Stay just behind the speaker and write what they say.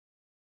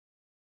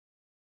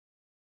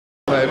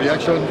My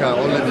reaction can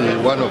only be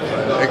one of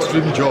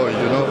extreme joy,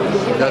 you know.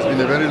 It has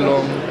been a very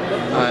long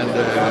and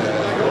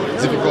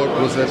difficult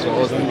process for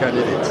us, the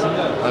candidates.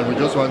 And we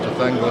just want to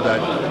thank God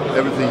that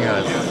everything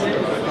has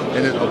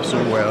ended up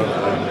so well.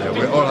 And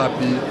we're all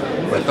happy.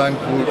 We're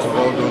thankful to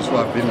all those who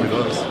have been with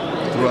us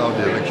throughout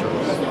the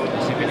elections.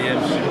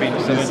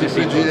 The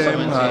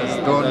CPDM has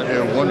done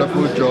a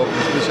wonderful job,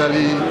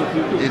 especially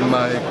in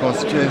my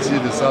constituency,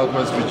 the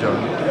Southwest region.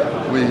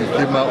 We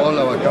came out, all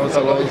our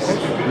councillors,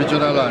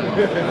 regional and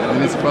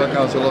municipal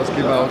councillors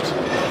came out,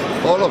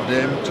 all of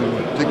them to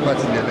take part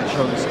in the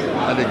elections,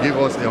 and they gave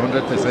us a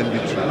 100%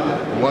 victory.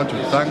 We want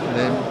to thank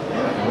them.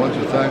 We want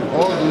to thank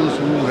all those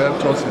who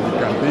helped us in the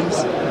campaigns,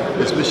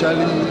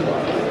 especially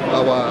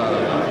our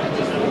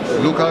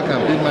local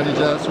campaign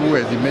managers who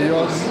were the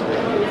mayors,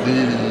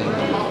 the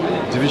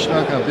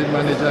divisional campaign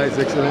manager, His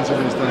Excellency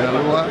Mr.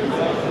 Yalowa.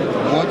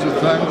 We want to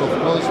thank,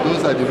 of course,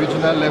 those at the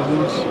regional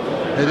levels,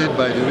 headed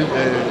by the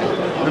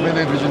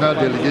permanent regional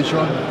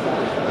delegation,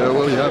 where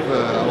we have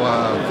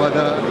our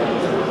father,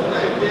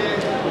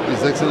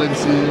 His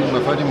Excellency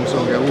Mafadi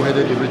Musonga, who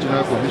headed the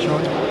regional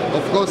commission.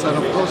 Of course,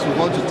 we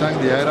want to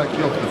thank the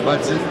hierarchy of the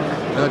party,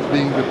 that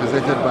being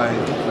represented by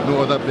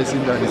no other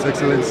person than His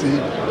Excellency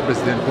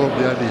President Bob,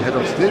 the head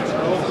of state,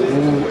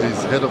 who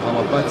is head of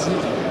our party,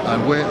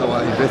 and where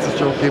our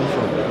investiture came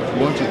from.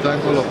 We want to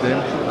thank all of them,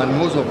 and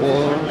most of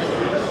all,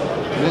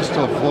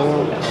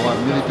 our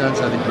militants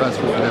at the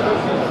grassroots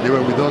level. They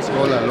were with us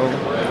all along,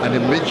 and they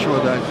made sure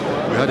that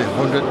we had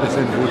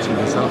 100% votes in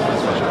the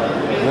Southwest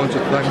region. We want to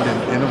thank them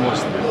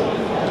enormously.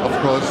 Of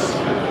course,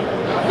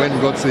 when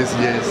God says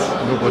yes,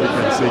 nobody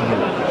can say no.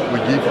 We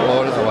give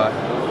all our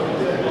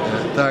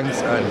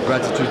thanks and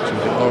gratitude to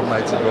the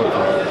Almighty God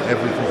for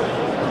everything.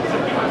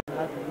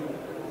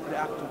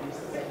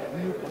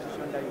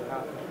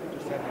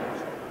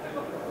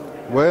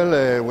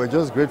 Well, we're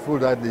just grateful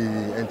that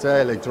the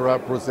entire electoral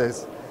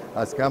process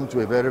has come to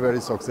a very, very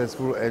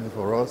successful end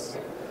for us.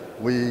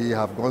 We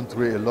have gone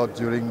through a lot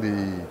during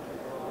the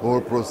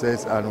whole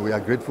process, and we are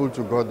grateful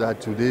to God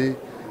that today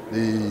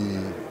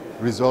the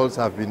results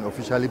have been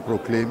officially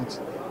proclaimed.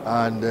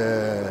 And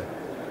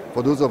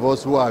for those of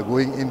us who are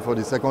going in for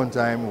the second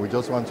time, we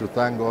just want to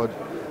thank God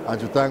and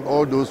to thank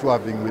all those who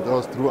have been with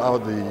us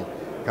throughout the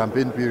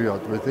campaign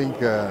period. We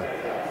think a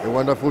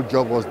wonderful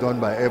job was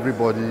done by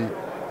everybody.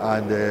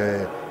 And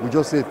we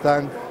just say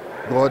thank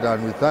God,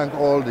 and we thank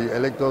all the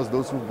electors,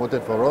 those who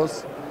voted for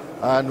us.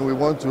 And we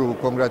want to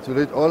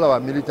congratulate all our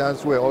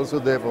militants who were also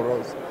there for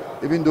us.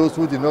 Even those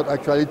who did not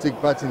actually take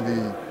part in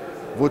the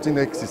voting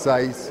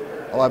exercise,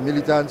 our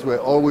militants were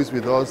always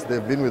with us.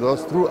 They've been with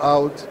us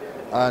throughout.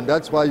 And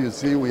that's why you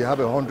see we have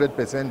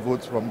 100%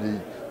 votes from the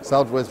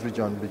Southwest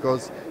region,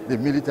 because the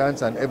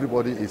militants and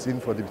everybody is in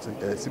for the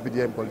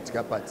CPDM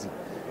political party.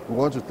 We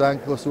want to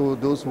thank also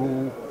those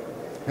who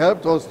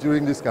helped us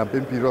during this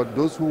campaign period,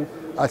 those who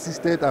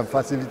assisted and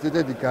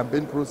facilitated the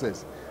campaign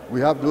process. We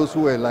have those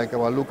who were like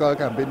our local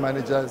campaign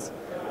managers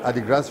at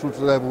the grassroots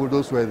level,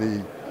 those were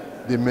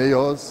the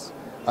mayors.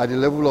 At the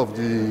level of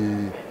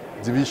the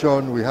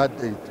division, we had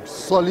a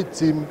solid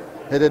team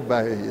headed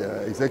by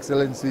His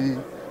Excellency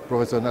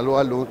Professor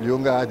Naloa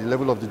Lyonga at the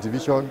level of the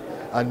division,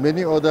 and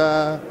many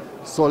other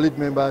solid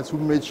members who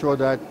made sure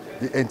that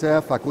the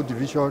entire FACO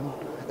division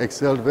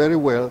excelled very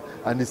well,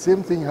 and the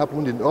same thing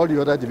happened in all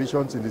the other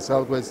divisions in the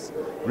Southwest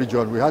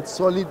region. We had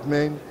solid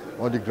men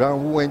on the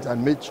ground who went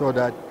and made sure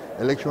that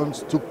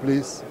elections took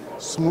place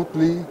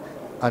smoothly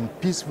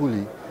and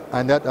peacefully,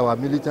 and that our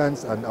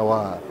militants and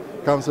our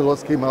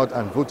councillors came out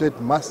and voted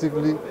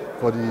massively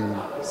for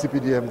the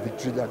CPDM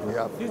victory that we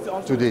have today. This is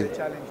also a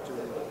challenge to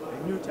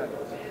a new challenge.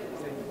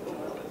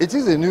 It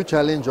is a new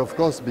challenge, of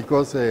course,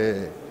 because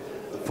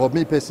for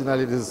me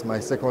personally, this is my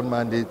second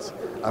mandate.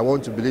 I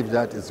want to believe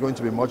that it's going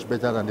to be much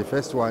better than the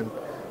first one.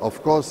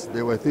 Of course,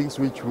 there were things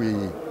which we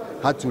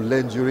had to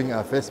learn during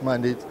our first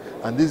mandate,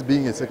 and this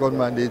being a second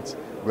mandate,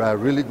 we are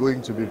really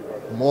going to be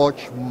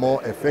much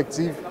more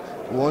effective.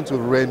 We want to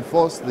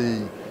reinforce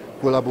the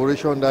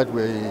collaboration that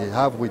we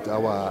have with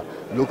our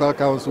local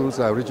councils,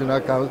 our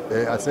regional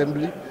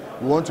assembly.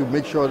 We want to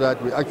make sure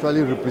that we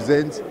actually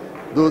represent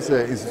those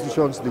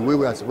institutions the way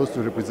we are supposed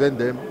to represent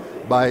them,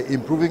 by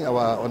improving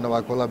on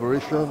our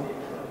collaboration,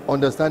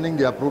 understanding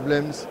their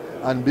problems,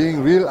 and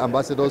being real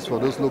ambassadors for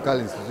those local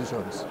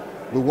institutions.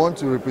 We want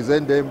to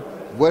represent them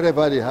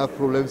wherever they have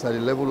problems at the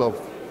level of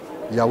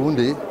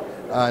Yaoundé,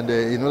 and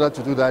in order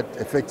to do that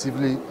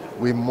effectively,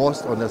 we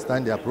must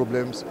understand their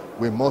problems,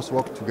 we must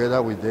work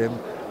together with them,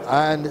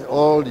 and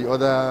all the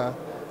other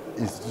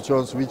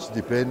institutions which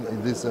depend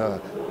on this,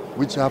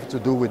 which have to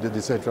do with the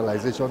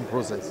decentralization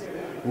process.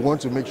 We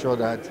want to make sure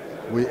that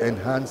we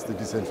enhance the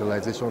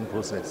decentralization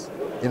process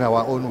in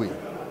our own way.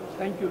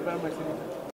 Thank you very much, Senator.